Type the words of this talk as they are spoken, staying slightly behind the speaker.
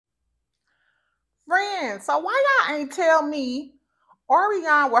friend, so why y'all ain't tell me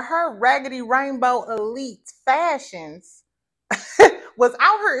Orion with her raggedy rainbow elite fashions was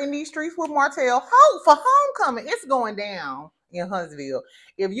out here in these streets with Martell for homecoming? It's going down in Huntsville.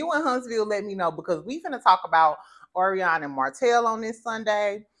 If you in Huntsville, let me know because we finna talk about Orion and Martell on this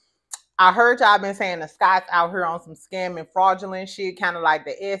Sunday. I heard y'all been saying the Scots out here on some scamming fraudulent shit, kind of like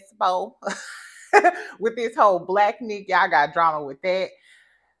the Expo. With this whole black Nick, y'all got drama with that.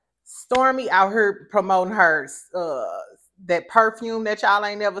 Stormy out here promoting her that perfume that y'all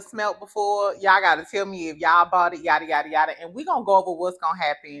ain't never smelt before. Y'all gotta tell me if y'all bought it, yada yada yada. And we gonna go over what's gonna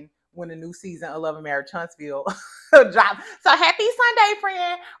happen when the new season of Love and Marriage Huntsville drops. So happy Sunday,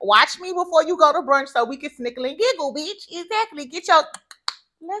 friend. Watch me before you go to brunch so we can snickle and giggle, bitch. Exactly. Get your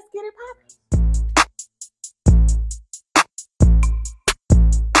let's get it poppin'.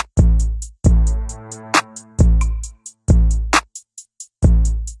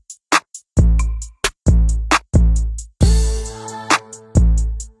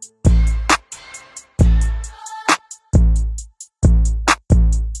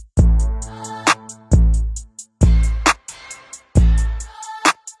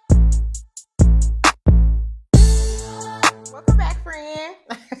 Welcome back, friend.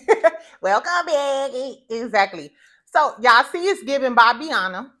 Welcome back. Exactly. So y'all see it's given by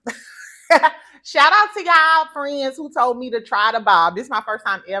Biana. Shout out to y'all friends who told me to try the bob. This is my first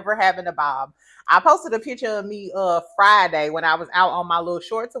time ever having a bob. I posted a picture of me Friday when I was out on my little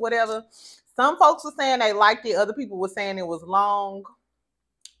shorts or whatever. Some folks were saying they liked it. Other people were saying it was long.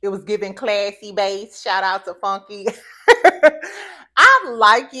 It was giving classy base. Shout out to Funky. I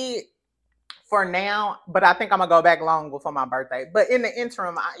like it for now, but I think I'm gonna go back long before my birthday. But in the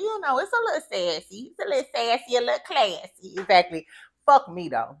interim, it's a little sassy. It's a little sassy, a little classy. Exactly. Fuck me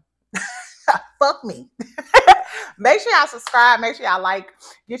though. Fuck me. Make sure y'all subscribe. Make sure y'all like.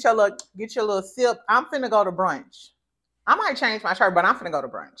 Get your little sip. I'm finna go to brunch. I might change my shirt, but I'm finna go to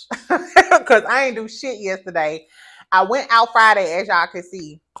brunch because I ain't do shit yesterday. I went out Friday, as y'all can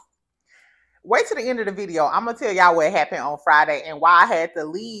see. Wait till the end of the video. I'm gonna tell y'all what happened on Friday and why I had to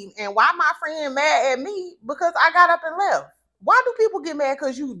leave and why my friend mad at me because I got up and left. Why do people get mad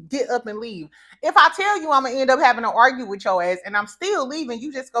because you get up and leave? If I tell you I'm gonna end up having to argue with your ass and I'm still leaving,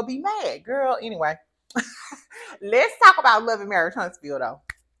 you just gonna be mad, girl. Anyway, let's talk about Love and Marriage Huntsville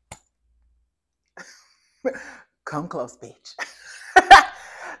though. Come close, bitch.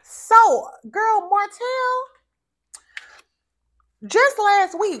 So, girl, Martell, just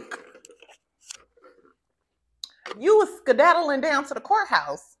last week, you was skedaddling down to the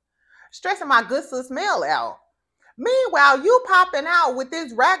courthouse, stressing my good sis Mel out. Meanwhile, you popping out with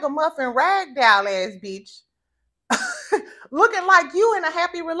this ragamuffin ragdoll ass bitch, looking like you in a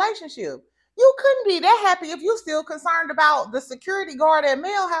happy relationship. You couldn't be that happy if you still concerned about the security guard at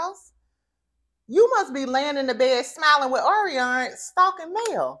Mel house. You must be laying in the bed smiling with Orion, stalking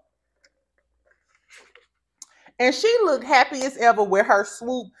Mel. And she looked happy as ever with her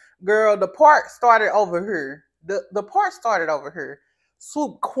swoop. Girl, the part started over here. The part started over here.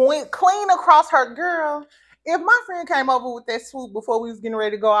 Swoop clean across her. Girl, if my friend came over with that swoop before we was getting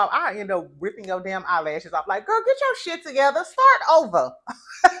ready to go out, I end up ripping your damn eyelashes off. Like, girl, get your shit together. Start over.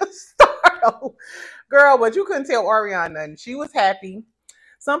 Start over. Girl, but you couldn't tell Orion nothing. She was happy.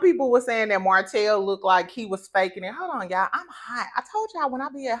 Some people were saying that Martell looked like he was faking it. Hold on, y'all. I'm hot. I told y'all when I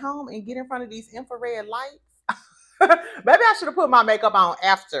be at home and get in front of these infrared lights. Maybe I should have put my makeup on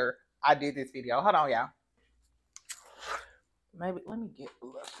after I did this video. Hold on, y'all. Maybe let me get a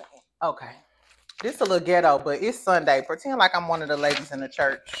little thing. Okay. This is a little ghetto, but it's Sunday. Pretend like I'm one of the ladies in the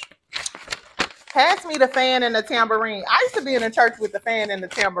church. Pass me the fan and the tambourine. I used to be in the church with the fan and the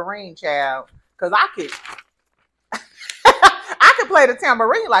tambourine, child. Because I could play the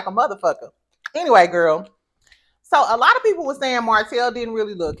tambourine like a motherfucker. Anyway, girl. So a lot of people were saying Martell didn't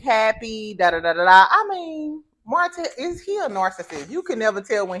really look happy. I mean, Martell, is he a narcissist? You can never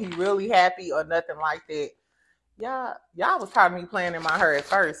tell when he really happy or nothing like that. Y'all was tired of me playing in my hair at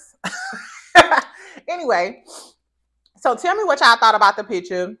first. Anyway, so tell me what y'all thought about the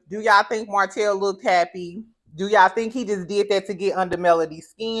picture. Do y'all think Martell looked happy? Do y'all think he just did that to get under Melody's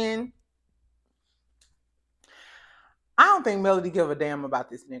skin? I don't think Melody give a damn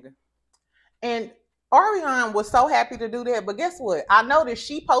about this nigga. And Orion was so happy to do that, but guess what? I noticed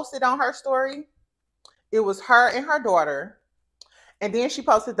she posted on her story. It was her and her daughter. And then she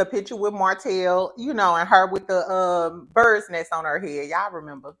posted the picture with Martell, and her with the bird's nest on her head. Y'all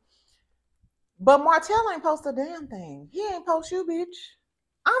remember. But Martell ain't post a damn thing. He ain't post you, bitch.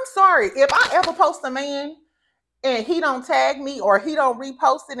 I'm sorry. If I ever post a man and he don't tag me or he don't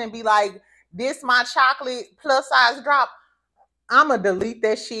repost it and be like, this my chocolate plus size drop, I'ma delete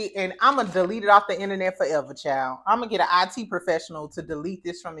that shit and I'ma delete it off the internet forever, child. I'ma get an IT professional to delete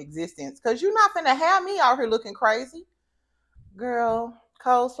this from existence. Cause you're not finna have me out here looking crazy. Girl,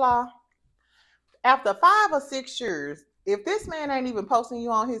 Coleslaw. After 5 or 6 years, if this man ain't even posting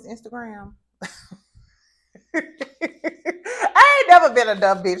you on his Instagram, I ain't never been a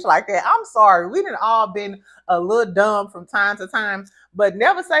dumb bitch like that. I'm sorry. We done all been a little dumb from time to time, but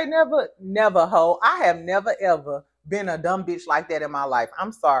never say never, never hoe. I have never ever been a dumb bitch like that in my life.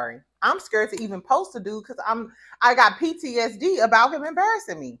 I'm sorry. I'm scared to even post a dude because I got PTSD about him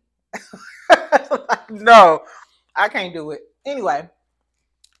embarrassing me. Like, no, I can't do it. Anyway,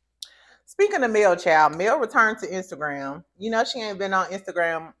 speaking of Mel Child, Mel returned to Instagram. You know, she ain't been on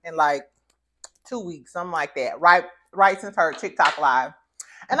Instagram in like 2 weeks, something like that, right since her TikTok live.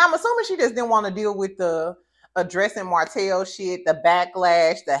 And I'm assuming she just didn't want to deal with the addressing Martell shit, the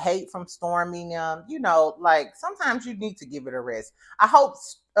backlash, the hate from storming them. You know, like sometimes you need to give it a rest. I hope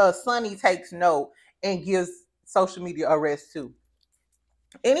Sunny takes note and gives social media a rest too.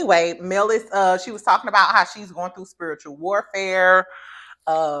 Anyway, Mel is she was talking about how she's going through spiritual warfare.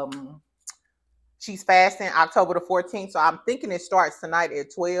 Um, She's fasting October the 14th. So I'm thinking it starts tonight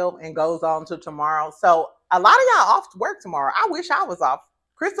at 12 and goes on to tomorrow. So a lot of y'all off to work tomorrow. I wish I was off.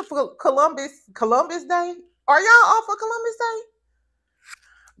 Christopher Columbus Day. Are y'all off for Columbus Day?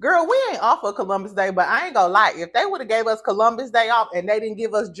 Girl, we ain't off for Columbus Day, but I ain't gonna lie. If they would have gave us Columbus Day off and they didn't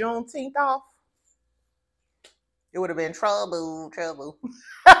give us Juneteenth off, it would have been trouble.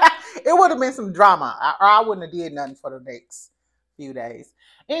 It would have been some drama. Or I wouldn't have did nothing for the next few days.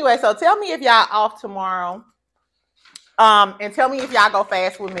 Anyway, so tell me if y'all off tomorrow. And tell me if y'all go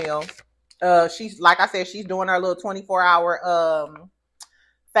fast with Mel. She's like I said, she's doing her little 24-hour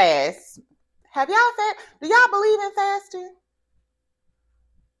fast. Have y'all fast? Do y'all believe in fasting?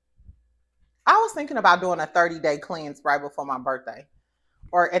 I was thinking about doing a 30-day cleanse right before my birthday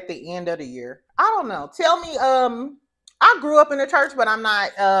or at the end of the year. I don't know. Tell me, I grew up in the church, but I'm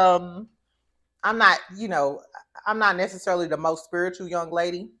not, I'm not necessarily the most spiritual young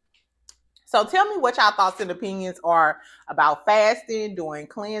lady. So tell me what y'all thoughts and opinions are about fasting, doing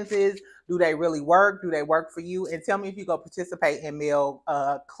cleanses. Do they really work? Do they work for you? And tell me if you go participate in meal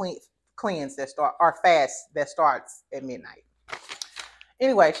cleanse that start or fast that starts at midnight.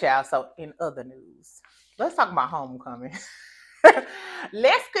 Anyway, child. So in other news, let's talk about homecoming.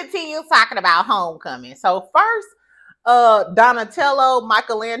 Let's continue talking about homecoming. So first, Donatello,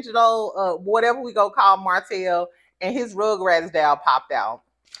 Michelangelo, whatever we go call Martell, and his Rugrats doll popped out.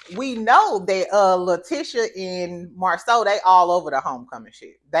 We know that Letitia and Marceau, they all over the homecoming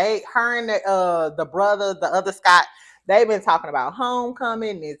shit. Her and the brother, the other Scott, they've been talking about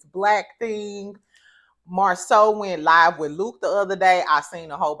homecoming, this black thing. Marceau went live with Luke the other day. I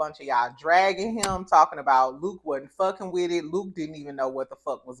seen a whole bunch of y'all dragging him, talking about Luke wasn't fucking with it. Luke didn't even know what the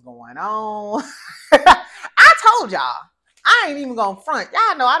fuck was going on. I told y'all, I ain't even gonna front.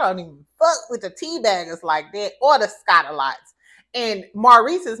 Y'all know I don't even fuck with the teabaggers like that or the Scottalotts. And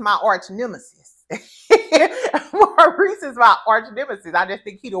Maurice is my arch nemesis. Maurice is my arch nemesis. I just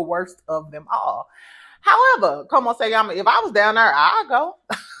think he the worst of them all. However, come on, say if I was down there, I'd go.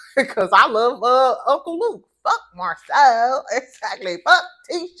 Because I love Uncle Luke. Fuck Marcel. Exactly. Fuck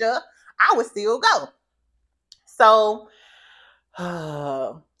Tisha. I would still go. So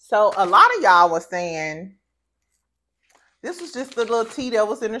a lot of y'all was saying this was just the little tea that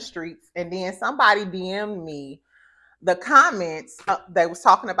was in the streets. And then somebody DM'd me the comments. They was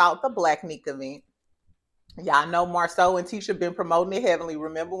talking about the Black Nick event. Y'all know Marceau and Tisha been promoting it heavily.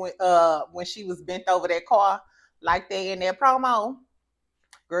 Remember when she was bent over that car like they in that promo?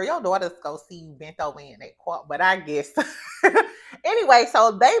 Girl, your daughters go see you bent over in that car. But I guess. Anyway,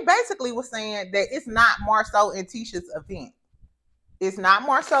 so they basically were saying that it's not Marceau and Tisha's event. It's not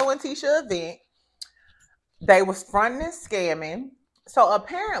Marceau and Tisha's event. They was fronting and scamming. So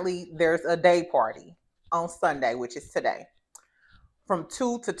apparently there's a day party on Sunday, which is today, from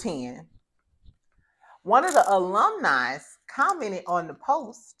 2 to 10. One of the alumni commented on the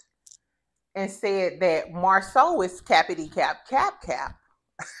post and said that Marceau is cappity cap.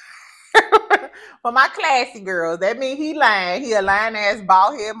 For my classy girls, that means he lying. He a lying ass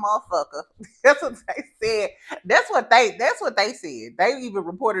bald head motherfucker. That's what they said. That's what they said. They even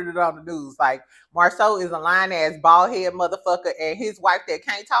reported it on the news. Like Marceau is a lying ass bald head motherfucker, and his wife that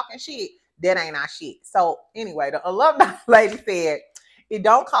can't talk and shit, that ain't our shit. So anyway, the alumni lady said it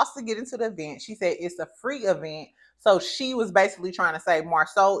don't cost to get into the event. She said it's a free event. So she was basically trying to say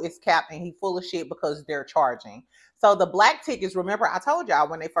Marceau is capped and he full of shit because they're charging. So the black tickets, remember I told y'all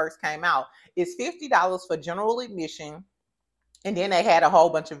when they first came out, is $50 for general admission. And then they had a whole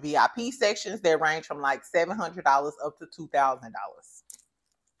bunch of VIP sections that range from like $700 up to $2,000.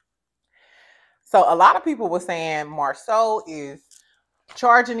 So a lot of people were saying Marceau is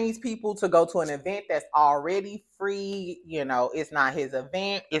charging these people to go to an event that's already free. You know, it's not his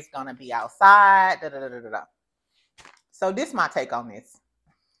event. It's going to be outside. Da, da, da, da, da. So this is my take on this.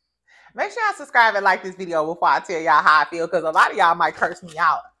 Make sure y'all subscribe and like this video before I tell y'all how I feel, because a lot of y'all might curse me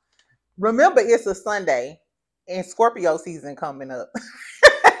out. Remember, it's a Sunday and Scorpio season coming up.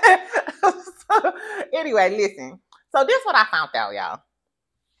 So, anyway, listen. So this is what I found out, y'all.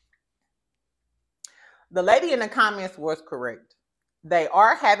 The lady in the comments was correct. They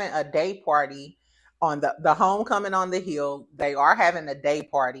are having a day party on the homecoming on the hill. They are having a day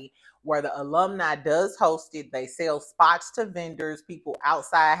party where the alumni does host it. They sell spots to vendors, people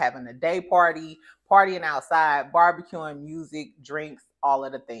outside having a day party, partying outside, barbecuing, music, drinks, all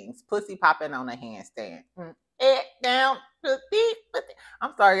of the things. Pussy popping on a handstand. Down,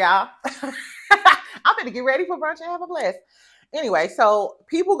 I'm sorry, y'all. I'm gonna get ready for brunch and have a blast. Anyway, so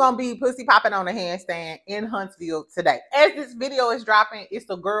people gonna be pussy popping on a handstand in Huntsville today. As this video is dropping, it's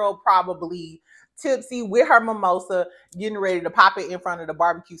a girl probably tipsy with her mimosa, getting ready to pop it in front of the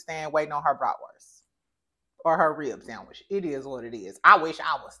barbecue stand, waiting on her bratwurst or her rib sandwich. It is what it is. I wish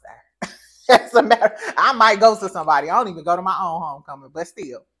I was there. As a matter, I might go to somebody. I don't even go to my own homecoming, but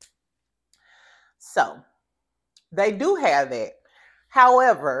still. So they do have that.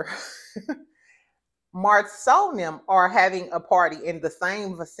 However, Martell and them are having a party in the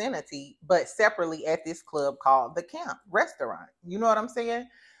same vicinity, but separately at this club called the Camp Restaurant. You know what I'm saying?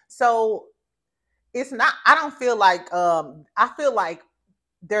 So it's not, I don't feel like, I feel like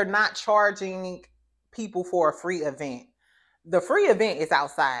they're not charging people for a free event. The free event is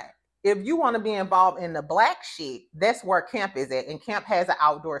outside. If you want to be involved in the black shit, that's where Camp is at. And Camp has an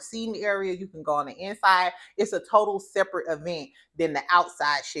outdoor seating area. You can go on the inside. It's a total separate event than the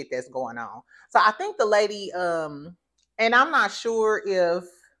outside shit that's going on. So I think the lady, and I'm not sure if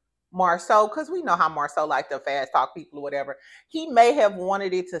Marceau, because we know how Marceau like to fast talk people or whatever, he may have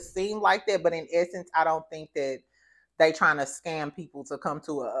wanted it to seem like that, but in essence, I don't think that they trying to scam people to come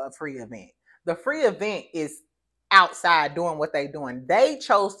to a free event. The free event is outside doing what they doing. They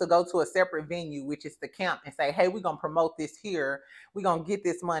chose to go to a separate venue, which is the Camp, and say, hey, we're going to promote this here. We're going to get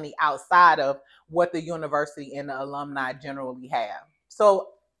this money outside of what the university and the alumni generally have. So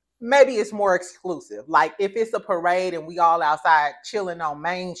maybe it's more exclusive. Like if it's a parade and we all outside chilling on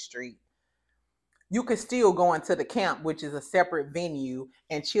Main Street, you could still go into the Camp, which is a separate venue,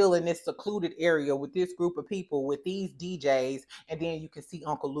 and chill in this secluded area with this group of people, with these DJs, and then you can see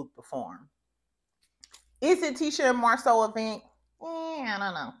Uncle Luke perform. Is it Tisha and Marceau event? I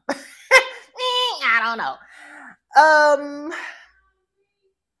don't know. I don't know.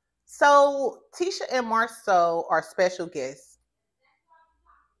 So Tisha and Marceau are special guests.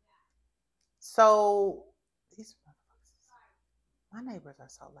 So these my neighbors are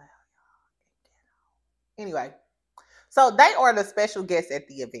so loud, y'all. Anyway, so they are the special guests at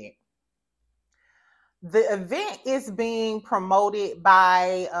the event. The event is being promoted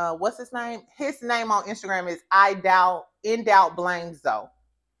by what's his name? His name on Instagram is In Doubt Blame Zoe.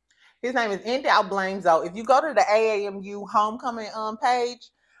 His name is In Doubt Blame Zoe. If you go to the AAMU homecoming page,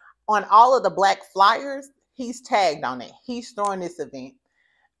 on all of the black flyers, he's tagged on it. He's throwing this event.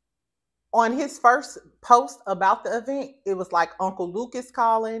 On his first post about the event, it was like Uncle Luke is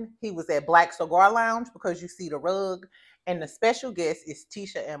calling. He was at Black Cigar Lounge because you see the rug, and the special guest is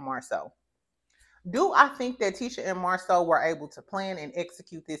Tisha and Marceau. Do I think that Tisha and Marceau were able to plan and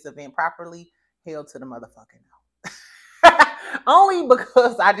execute this event properly? Hell to the motherfucking no. Only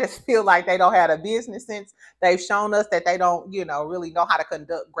because I just feel like they don't have a business sense. They've shown us that they don't, really know how to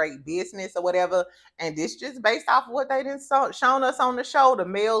conduct great business or whatever. And this just based off of what they done shown us on the show. The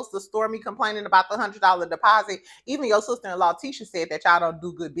mails, the Stormy complaining about the $100 deposit. Even your sister-in-law Tisha said that y'all don't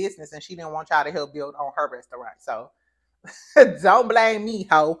do good business and she didn't want y'all to help build on her restaurant. So don't blame me,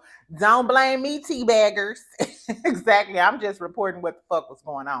 ho. Don't blame me, teabaggers. Exactly. I'm just reporting what the fuck was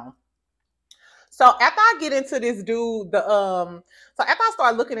going on. So after I get into this dude, so after I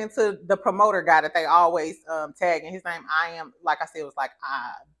start looking into the promoter guy that they always tag, and his name, like I said, was like,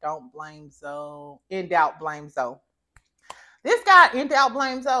 I don't blame Zoe. In Doubt Blame Zoe. This guy, In Doubt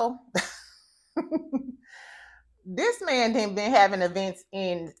Blame Zoe. This man done been having events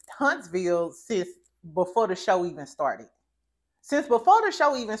in Huntsville since before the show even started. Since before the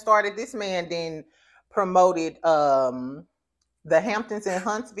show even started, this man then promoted the Hamptons in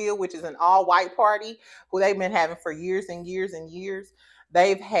Huntsville, which is an all-white party who they've been having for years and years and years.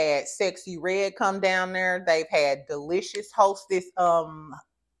 They've had Sexy Red come down there. They've had Delicious host this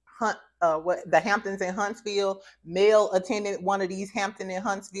what the Hamptons in Huntsville. Mel attended one of these Hampton and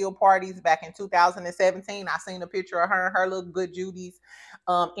Huntsville parties back in 2017. I seen a picture of her and her little good Judy's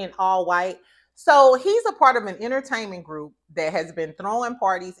in all white. So he's a part of an entertainment group that has been throwing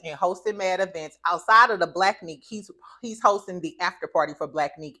parties and hosting mad events outside of the Black Neek. He's hosting the after party for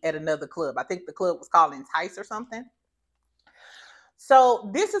Black Neek at another club. I think the club was called Entice or something. So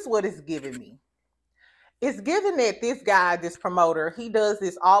this is what it's giving me. It's given that this guy, this promoter, he does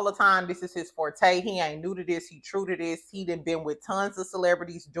this all the time. This is his forte. He ain't new to this. He true to this. He done been with tons of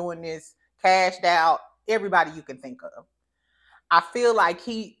celebrities doing this, cashed out, everybody you can think of. I feel like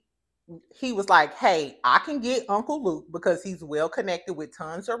he was like, hey, I can get Uncle Luke because he's well connected with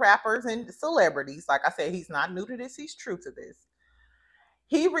tons of rappers and celebrities. Like I said, he's not new to this. He's true to this.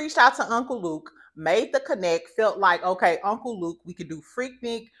 He reached out to Uncle Luke, made the connect, felt like, okay, Uncle Luke, we could do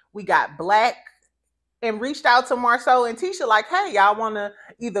Freaknik. We got Black, and reached out to Marceau and Tisha like, hey, y'all want to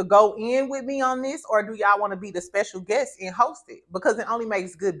either go in with me on this or do y'all want to be the special guest and host it? Because it only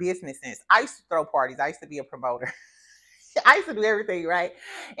makes good business sense. I used to throw parties. I used to be a promoter. I used to do everything, right?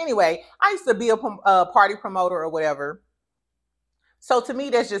 Anyway, I used to be a party promoter or whatever. So to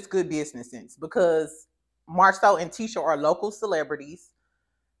me, that's just good business sense because Marceau and Tisha are local celebrities.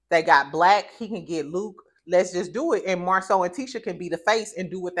 They got Black. He can get Luke. Let's just do it. And Marceau and Tisha can be the face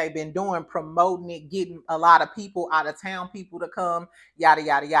and do what they've been doing, promoting it, getting a lot of people, out of town people to come, yada,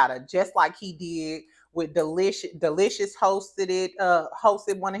 yada, yada. Just like he did with Delicious hosted it,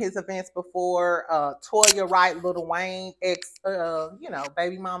 hosted one of his events before. Toya Wright, Lil Wayne,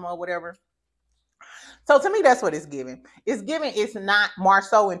 baby mama or whatever. So to me, that's what it's giving. It's giving. It's not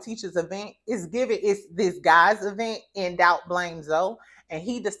Marceau and Tisha's event. It's giving. It's this guy's event. In doubt, blame Zoe, and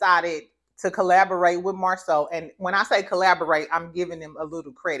he decided to collaborate with Marceau. And when I say collaborate, I'm giving him a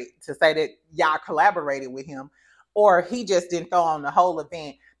little credit to say that y'all collaborated with him, or he just didn't throw on the whole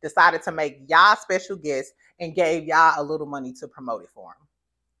event, decided to make y'all special guests and gave y'all a little money to promote it for him.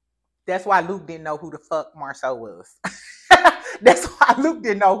 That's why Luke didn't know who the fuck Marceau was. That's why Luke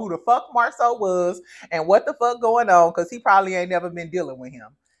didn't know who the fuck Marceau was and what the fuck going on, because he probably ain't never been dealing with him.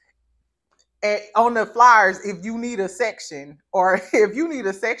 And on the flyers, if you need a section or if you need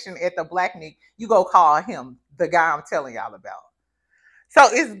a section at the Black Neek, you go call him, the guy I'm telling y'all about. So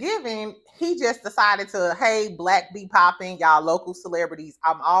it's giving, he just decided to, hey, Black be popping, y'all local celebrities.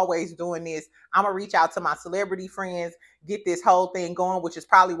 I'm always doing this. I'm going to reach out to my celebrity friends, get this whole thing going, which is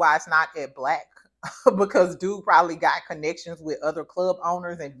probably why it's not at Black. Because dude probably got connections with other club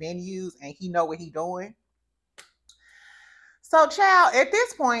owners and venues and he know what he doing. So, child, at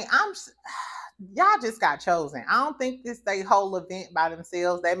this point, y'all just got chosen. I don't think this they whole event by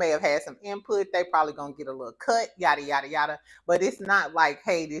themselves. They may have had some input. They probably gonna get a little cut, yada yada yada. But it's not like,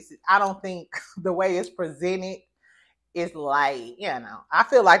 hey, this is. I don't think the way it's presented is like, I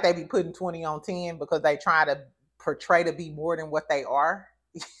feel like they be putting 20 on 10 because they try to portray to be more than what they are.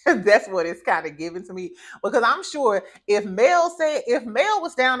 That's what it's kind of given to me, because I'm sure if Mel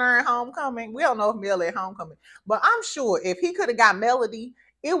was down there at homecoming, we don't know if Mel at homecoming, but I'm sure if he could have got Melody,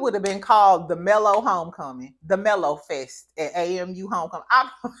 it would have been called the Mellow Homecoming, the Mellow Fest at AMU Homecoming.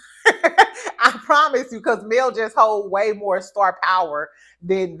 I promise you, because Mel just hold way more star power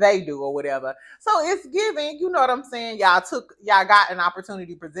than they do or whatever. So it's giving, you know what I'm saying? Y'all got an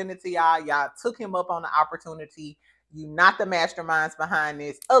opportunity presented to y'all. Y'all took him up on the opportunity. You not the masterminds behind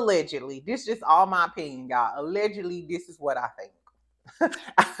this. Allegedly. This is just all my opinion, y'all. Allegedly, this is what I think.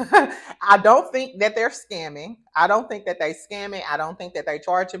 I don't think that they're scamming. I don't think that they scamming. I don't think that they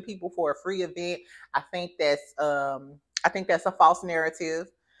charging people for a free event. I think that's a false narrative.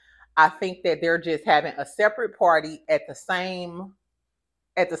 I think that they're just having a separate party at the same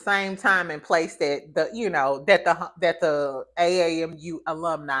time and place that the AAMU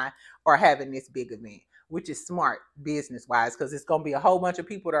alumni are having this big event, which is smart business wise, because it's going to be a whole bunch of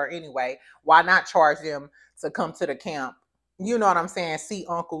people there anyway. Why not charge them to come to the camp? You know what I'm saying? See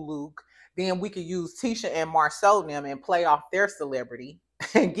Uncle Luke. Then we could use Tisha and Marceau them and play off their celebrity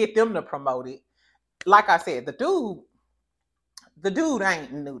and get them to promote it. Like I said, the dude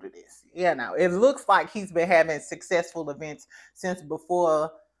ain't new to this. It looks like he's been having successful events since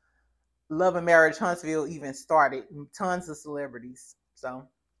before Love and Marriage Huntsville even started. Tons of celebrities. So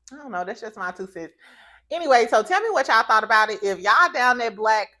I don't know. That's just my 2 cents. Anyway, so tell me what y'all thought about it. If y'all down there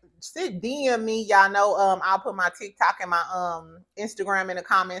Black, DM me. Y'all know I'll put my TikTok and my Instagram in the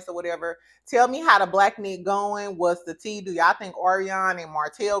comments or whatever. Tell me how the Black Neek going. What's the tea? Do y'all think Orion and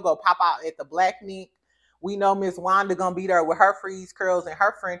Martell go pop out at the Black Neek? We know Miss Wanda gonna be there with her freeze curls and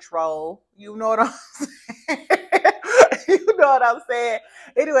her French roll. You know what I'm saying? You know what I'm saying?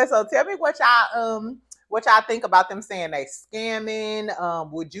 Anyway, so tell me what What y'all think about them saying they scamming?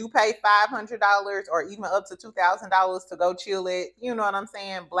 Would you pay $500 or even up to $2,000 to go chill at, you know what I'm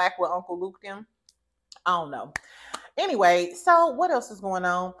saying, Black with Uncle Luke them? I don't know. Anyway, so what else is going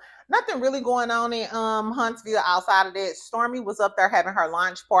on? Nothing really going on in Huntsville outside of that. Stormy was up there having her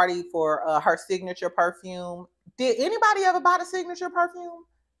launch party for her signature perfume. Did anybody ever buy the signature perfume?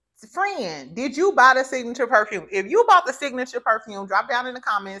 Friend, did you buy the signature perfume? If you bought the signature perfume, drop down in the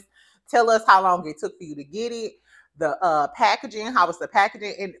comments. Tell us how long it took for you to get it, the packaging, how was the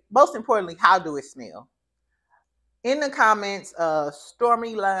packaging, and most importantly, how do it smell? In the comments,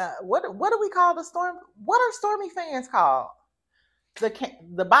 Stormy, what do we call the storm? What are Stormy fans called?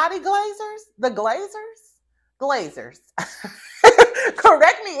 The body glazers, the glazers.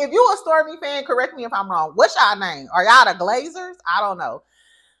 Correct me if you a Stormy fan. Correct me if I'm wrong. What's y'all name? Are y'all the glazers? I don't know.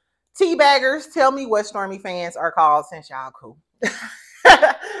 Teabaggers, tell me what Stormy fans are called since y'all cool.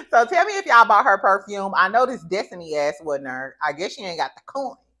 So tell me if y'all bought her perfume. I know this Destiny ass wasn't her. I guess she ain't got the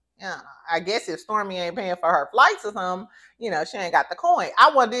coin. Yeah, I guess if Stormy ain't paying for her flights or something, she ain't got the coin.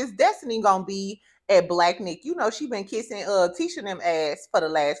 I wonder is Destiny gonna be at Black Nick? She been kissing Tisha them ass for the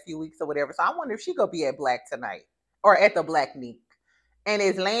last few weeks or whatever. So I wonder if she gonna be at Black tonight or at the Black Nick. And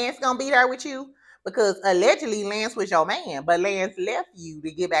is Lance gonna be there with you? Because allegedly Lance was your man, but Lance left you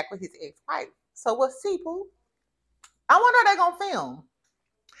to get back with his ex-wife. So what's people? I wonder if they gonna film.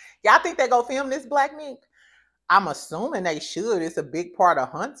 Y'all think they gonna film this Black Nick? I'm assuming they should. It's a big part of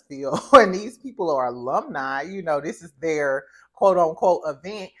Huntsville, and these people are alumni. This is their quote unquote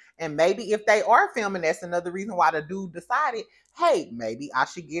event. And maybe if they are filming, that's another reason why the dude decided, hey, maybe I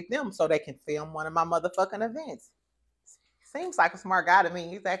should get them so they can film one of my motherfucking events. Seems like a smart guy to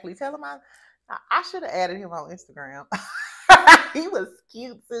me. Exactly. Tell him I should have added him on Instagram. He was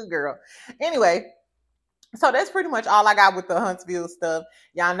cute too, girl. Anyway, so that's pretty much all I got with the Huntsville stuff.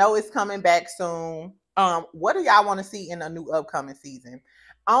 Y'all know it's coming back soon. What do y'all want to see in a new upcoming season?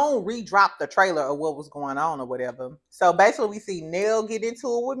 I don't re-drop the trailer of what was going on or whatever. So basically we see Nell get into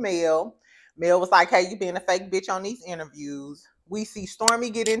it with Mel. Mel was like, hey, you being a fake bitch on these interviews. We see Stormy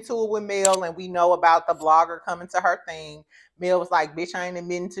get into it with Mel, and we know about the blogger coming to her thing. Mel was like, bitch, I ain't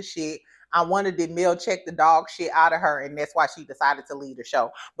admitting to shit. I wondered did Mel check the dog shit out of her, and that's why she decided to leave the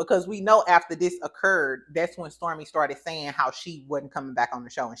show. Because we know after this occurred, that's when Stormy started saying how she wasn't coming back on the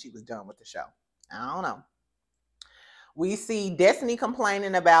show and she was done with the show. I don't know. We see Destiny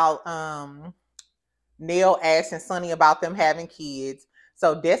complaining about Nell asking Sonny about them having kids.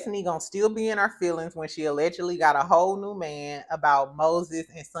 So Destiny gonna still be in her feelings when she allegedly got a whole new man about Moses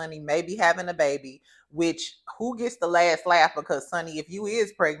and Sonny maybe having a baby. Which who gets the last laugh? Because Sonny, if you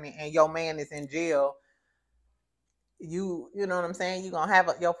is pregnant and your man is in jail, you know what I'm saying? You gonna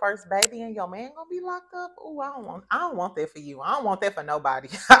have your first baby and your man gonna be locked up. Oh, I don't want that for you. I don't want that for nobody.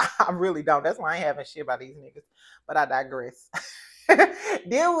 I really don't. That's why I ain't having shit by these niggas. But I digress.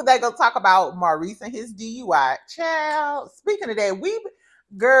 Then they gonna talk about Maurice and his DUI. Child. Speaking of that,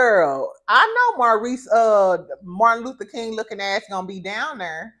 girl, I know Maurice, Martin Luther King looking ass gonna be down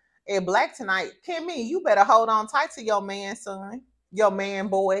there at Black tonight. Kimmy, you better hold on tight to your man, son, your man,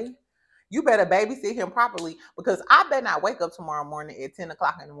 boy. You better babysit him properly because I better not wake up tomorrow morning at 10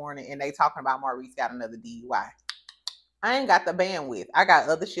 o'clock in the morning and they talking about Maurice got another DUI. I ain't got the bandwidth. I got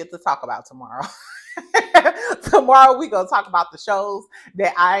other shit to talk about tomorrow. Tomorrow we gonna talk about the shows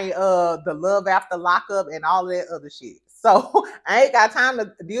that the Love After Lockup and all that other shit. So I ain't got time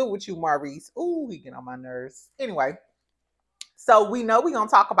to deal with you, Maurice. Ooh, he get on my nerves. Anyway, so we know we gonna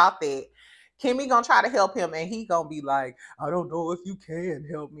talk about that. Kimmy gonna try to help him and he gonna be like, I don't know if you can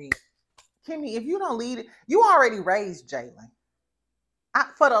help me. Kimmy, if you don't lead it, you already raised Jalen.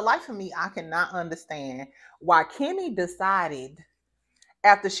 For the life of me, I cannot understand why Kimmy decided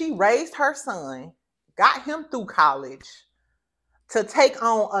after she raised her son, got him through college, to take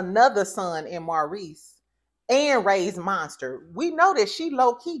on another son in Maurice and raise Monster. We know that she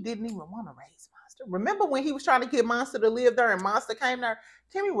low-key didn't even want to raise Monster. Remember when he was trying to get Monster to live there and Monster came there?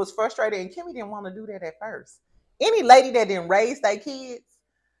 Kimmy was frustrated and Kimmy didn't want to do that at first. Any lady that didn't raise their kids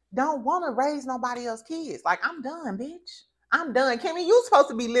don't want to raise nobody else's kids. Like, I'm done, bitch. I'm done. Kimmy, you supposed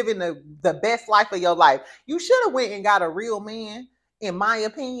to be living the best life of your life. You should have went and got a real man, in my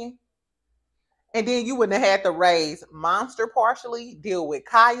opinion. And then you wouldn't have had to raise Monster partially, deal with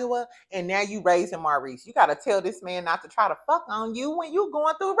Kiowa, and now you raising Maurice. You got to tell this man not to try to fuck on you when you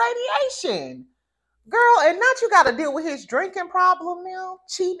going through radiation. Girl, and not you got to deal with his drinking problem now,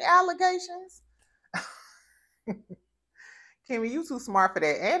 cheating allegations. Kimmy, you too smart for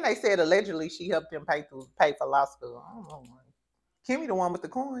that. And they said allegedly she helped him pay for law school. I don't know. Kimmy the one with the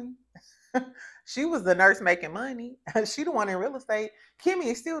coin. She was the nurse making money. She the one in real estate. Kimmy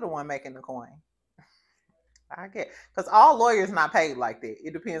is still the one making the coin. I get, because all lawyers not paid like that.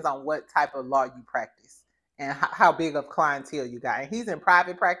 It depends on what type of law you practice and how big of clientele you got. And he's in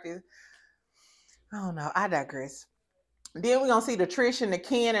private practice. I don't know. I digress. Then we're gonna see the Trish and the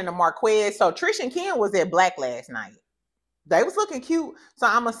Ken and the Marquez. So Trish and Ken was at Black last night. They was looking cute. So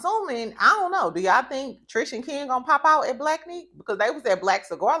I'm assuming, I don't know. Do y'all think Trish and Ken gonna pop out at Black Meet? Because they was at Black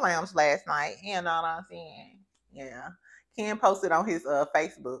Cigar Lounge last night. You know what I'm saying? Yeah. Ken posted on his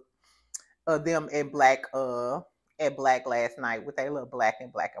Facebook of them at Black last night with their little black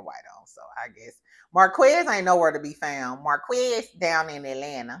and white on. So I guess Marquez ain't nowhere to be found. Marquez down in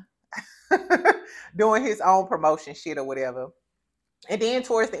Atlanta doing his own promotion shit or whatever. And then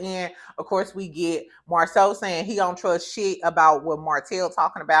towards the end, of course, we get Marceau saying he don't trust shit about what Martell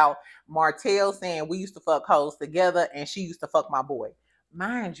talking about. Martell saying we used to fuck hoes together and she used to fuck my boy.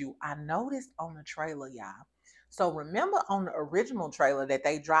 Mind you, I noticed on the trailer, y'all. So remember on the original trailer that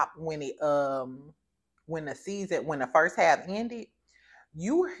they dropped when the first half ended,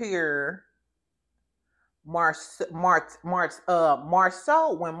 you hear Marceau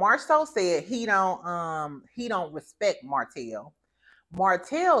when Marceau said he don't respect Martell.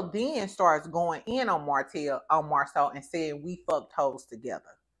 Martell then starts going in on Marceau and saying we fucked hoes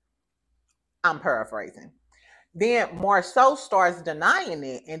together. I'm paraphrasing. Then Marceau starts denying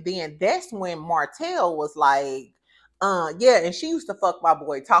it, and then that's when Martell was like, yeah, and she used to fuck my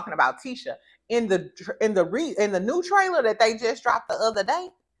boy," talking about Tisha in the new trailer that they just dropped the other day.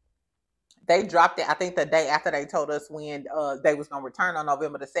 They dropped it, I think, the day after they told us when they was gonna return on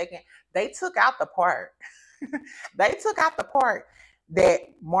November the 2nd. They took out the part. They took out the part that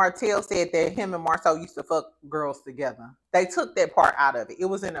Martell said that him and Marceau used to fuck girls together. They took that part out of it. It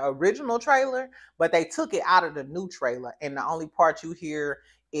was in the original trailer, but they took it out of the new trailer. And the only part you hear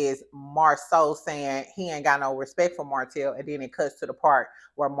is Marceau saying he ain't got no respect for Martell. And then it cuts to the part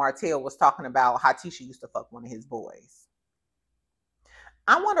where Martell was talking about how Tisha used to fuck one of his boys.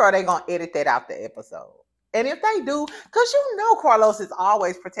 I wonder, are they going to edit that out the episode? And if they do, because you know Carlos is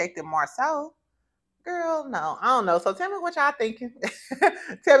always protecting Marceau. Girl, no, I don't know. So tell me what y'all thinking.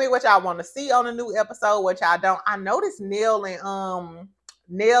 Tell me what y'all want to see on a new episode, what y'all don't. I noticed Neil and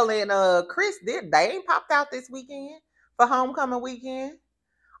Chris they ain't popped out this weekend for homecoming weekend.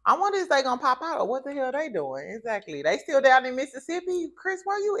 I wonder if they gonna pop out or what the hell they doing. Exactly. They still down in Mississippi. Chris,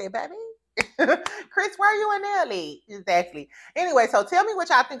 where you at, baby? Chris, where you in LA? Exactly. Anyway, so tell me what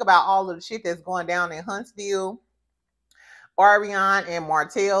y'all think about all of the shit that's going down in Huntsville. Ariane and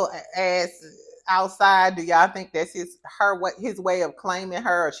Martell as outside. Do y'all think that's his way of claiming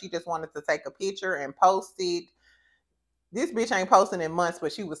her, or she just wanted to take a picture and post it? This bitch ain't posting in months,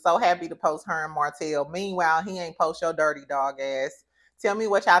 but she was so happy to post her and Martell. Meanwhile, he ain't post your dirty dog ass. Tell me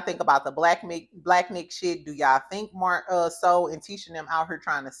what y'all think about the Black Nick shit. Do y'all think So and teaching them out here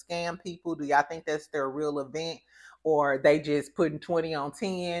trying to scam people? Do y'all think that's their real event, or they just putting 20 on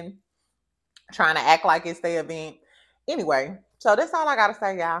 10, trying to act like it's their event? Anyway, so that's all I gotta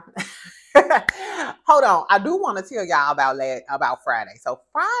say, y'all. Hold on, I do want to tell y'all about Friday. So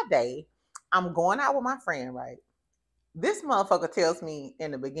Friday, I'm going out with my friend, right? This motherfucker tells me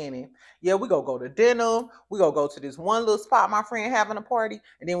in the beginning, yeah, we gonna go to dinner. We gonna go to this one little spot my friend having a party,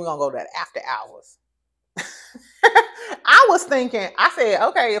 and then we gonna go to after hours. I was thinking, I said,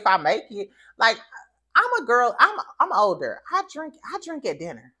 okay, if I make it, like, I'm a girl, I'm older. I drink at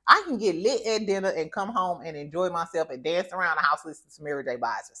dinner. I can get lit at dinner and come home and enjoy myself and dance around the house, listen to some Mary J.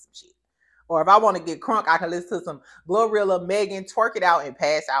 Blige or some shit. Or if I want to get crunk, I can listen to some Glorilla, Megan, twerk it out and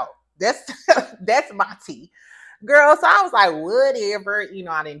pass out. That's my tea. Girl, so I was like, whatever.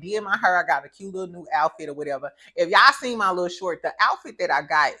 I done did my hair. I got a cute little new outfit or whatever. If y'all seen my little short, the outfit that I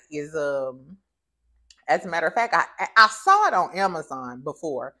got is, as a matter of fact, I saw it on Amazon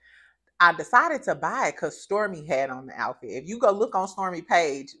before. I decided to buy it because Stormy had on the outfit. If you go look on Stormy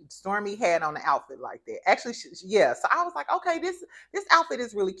page, Stormy had on the outfit like that. Actually, yeah. So I was like, okay, this outfit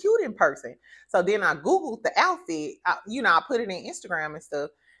is really cute in person. So then I Googled the outfit. I put it in Instagram and stuff.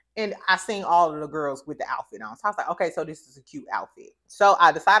 And I seen all of the girls with the outfit on. So I was like, okay, so this is a cute outfit. So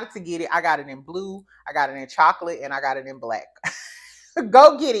I decided to get it. I got it in blue. I got it in chocolate. And I got it in black.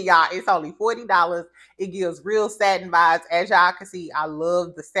 Go get it, y'all. It's only $40. It gives real satin vibes. As y'all can see, I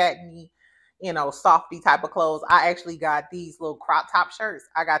love the satiny, softy type of clothes. I actually got these little crop top shirts.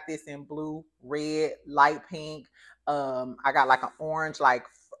 I got this in blue, red, light pink. I got like an orange, like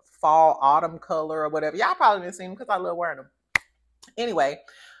fall, autumn color or whatever. Y'all probably didn't see them because I love wearing them. Anyway,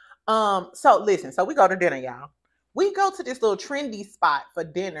 so listen, so we go to dinner, y'all. We go to this little trendy spot for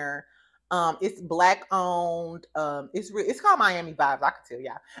dinner. It's black owned. It's called Miami Vibes. I can tell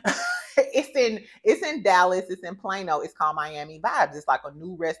y'all. It's in Dallas. It's in Plano. It's called Miami Vibes. It's like a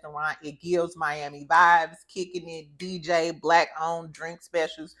new restaurant. It gives Miami vibes, kicking it, DJ, black owned drink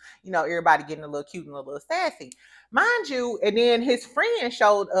specials. Everybody getting a little cute and a little sassy, mind you. And then his friend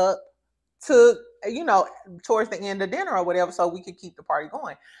showed up to you know towards the end of dinner or whatever, so we could keep the party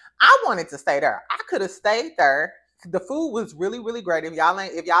going. I wanted to stay there. I could have stayed there. The food was really, really great. If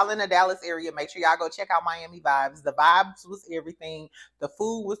y'all in the Dallas area, make sure y'all go check out Miami Vibes. The vibes was everything. The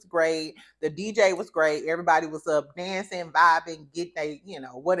food was great. The DJ was great. Everybody was up dancing, vibing, get they,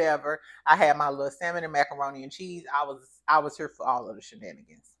 whatever. I had my little salmon and macaroni and cheese. I was here for all of the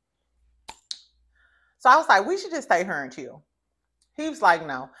shenanigans. So I was like, we should just stay here and chill. He was like,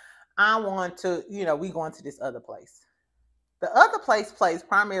 no, I want to, we going to this other place. The other place plays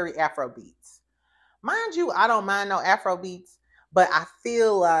primary Afro beats. Mind you, I don't mind no Afro beats, but I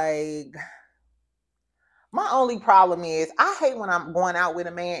feel like my only problem is I hate when I'm going out with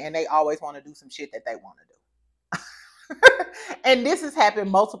a man and they always want to do some shit that they want to do. And this has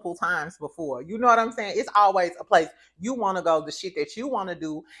happened multiple times before. You know what I'm saying? It's always a place you want to go, the shit that you want to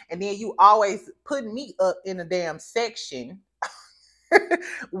do, and then you always put me up in a damn section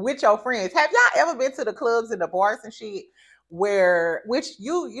with your friends. Have y'all ever been to the clubs and the bars and shit which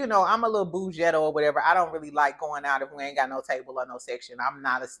I'm a little bougette or whatever. I don't really like going out if we ain't got no table or no section. I'm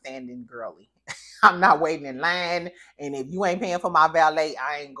not a standing girly. I'm not waiting in line. And if you ain't paying for my valet,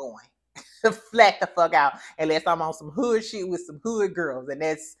 I ain't going. Flat the fuck out unless I'm on some hood shit with some hood girls, and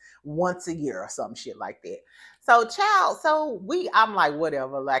that's once a year or some shit like that. So I'm like,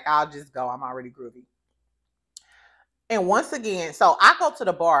 whatever, like I'll just go. I'm already groovy. And once again, so I go to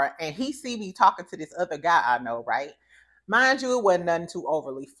the bar and he see me talking to this other guy I know, right? Mind you, it wasn't nothing too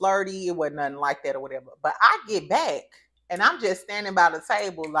overly flirty. It wasn't nothing like that or whatever. But I get back and I'm just standing by the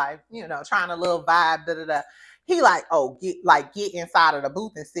table, like, trying to little vibe, da da da. He like, oh, get inside of the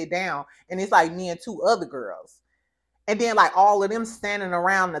booth and sit down. And it's like me and two other girls. And then like all of them standing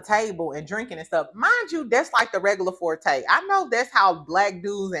around the table and drinking and stuff. Mind you, that's like the regular forte. I know that's how black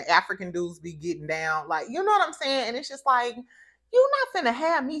dudes and African dudes be getting down. Like, you know what I'm saying? And it's just like, you're not finna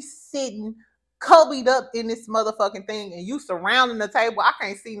have me sitting covied up in this motherfucking thing and you surrounding the table. I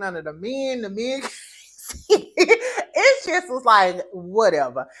can't see none of the men. It just was like,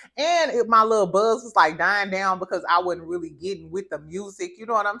 whatever. And my little buzz was like dying down because I wasn't really getting with the music. You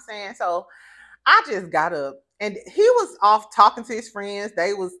know what I'm saying? So I just got up and he was off talking to his friends.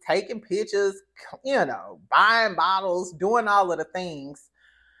 They was taking pictures, buying bottles, doing all of the things.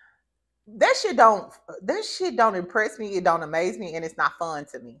 That shit don't impress me. It don't amaze me, and it's not fun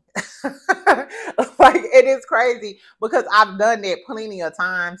to me. Like, it is crazy because I've done that plenty of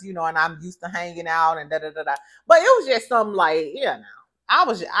times, and I'm used to hanging out and da da da da. But it was just something like,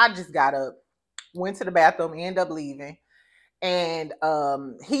 I just got up, went to the bathroom, ended up leaving. And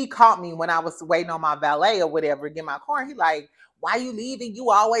he caught me when I was waiting on my valet or whatever to get my car. And he like, why you leaving? You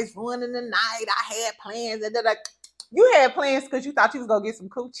always ruining the night. I had plans. And you had plans because you thought you was going to get some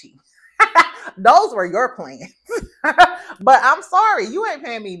coochie. Those were your plans. But I'm sorry, you ain't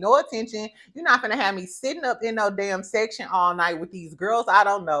paying me no attention. You're not gonna have me sitting up in no damn section all night with these girls I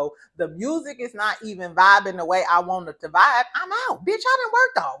don't know. The music is not even vibing the way I want it to vibe. I'm out. Bitch, I done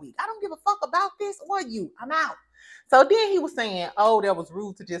worked all week. I don't give a fuck about this or you. I'm out. So then he was saying, oh, that was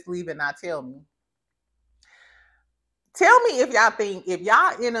rude to just leave and not tell me. Tell me if y'all think, if y'all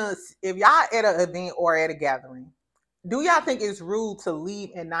at an event or at a gathering, do y'all think it's rude to leave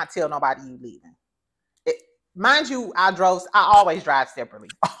and not tell nobody you leaving? Mind you, I always drive separately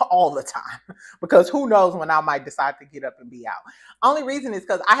all the time because who knows when I might decide to get up and be out. Only reason is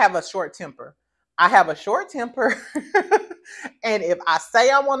because I have a short temper. And if I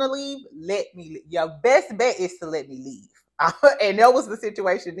say I want to leave, let me leave. Your best bet is to let me leave. And that was the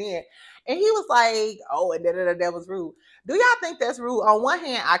situation then. And he was like, oh, and that was rude. Do y'all think that's rude? On one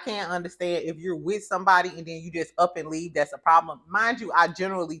hand, I can't understand if you're with somebody and then you just up and leave. That's a problem. Mind you, I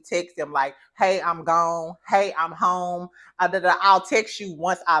generally text them like, hey, I'm gone. Hey, I'm home. I'll text you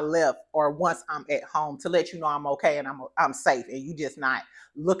once I left or once I'm at home to let you know I'm okay and I'm safe and you just not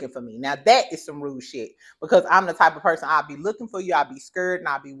looking for me. Now, that is some rude shit because I'm the type of person I'll be looking for you. I'll be scared and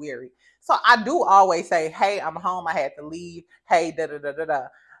I'll be weary. So I do always say, hey, I'm home. I had to leave. Hey, da-da-da-da-da.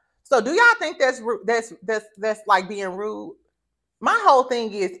 So do y'all think that's like being rude? My whole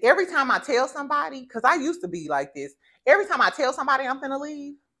thing is every time I tell somebody, because I used to be like this, every time I tell somebody I'm gonna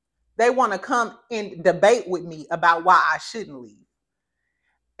leave, they want to come and debate with me about why I shouldn't leave.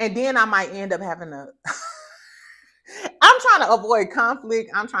 And then I might end up having to I'm trying to avoid conflict.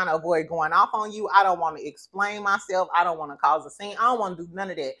 I'm trying to avoid going off on you. I don't want to explain myself. I don't want to cause a scene. I don't want to do none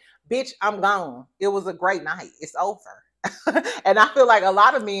of that. Bitch, I'm gone. It was a great night. It's over. And I feel like a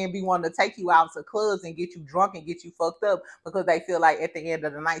lot of men be wanting to take you out to clubs and get you drunk and get you fucked up because they feel like at the end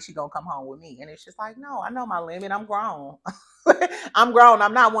of the night she gonna come home with me. And it's just like, no, I know my limit. I'm grown. I'm grown.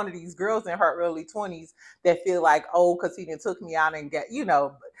 I'm not one of these girls in her early 20s that feel like, oh, because he didn't took me out and get,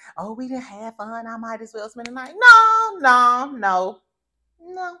 oh, we didn't have fun. I might as well spend the night. No, no, no,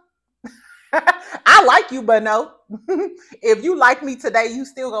 no. I like you, but no. If you like me today, you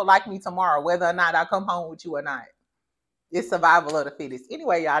still gonna like me tomorrow, whether or not I come home with you or not. It's survival of the fittest.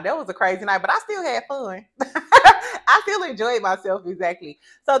 Anyway, y'all, that was a crazy night, but I still had fun. I still enjoyed myself, exactly.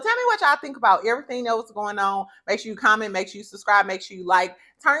 So tell me what y'all think about everything that was going on. Make sure you comment, make sure you subscribe, make sure you like,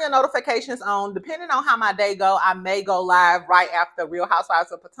 turn your notifications on. Depending on how my day go, I may go live right after Real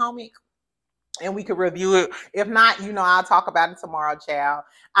Housewives of Potomac, and we could review it. If not, I'll talk about it tomorrow, child.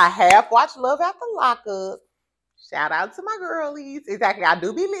 I have watched Love After Lockup. Shout out to my girlies. Exactly. I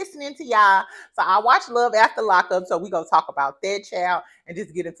do be listening to y'all. So I watch Love After Lockup. So we going to talk about that, child, and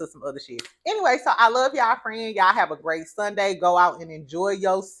just get into some other shit. Anyway, so I love y'all, friend. Y'all have a great Sunday. Go out and enjoy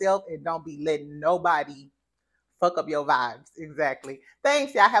yourself and don't be letting nobody fuck up your vibes. Exactly.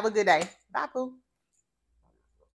 Thanks. Y'all have a good day. Bye, poo.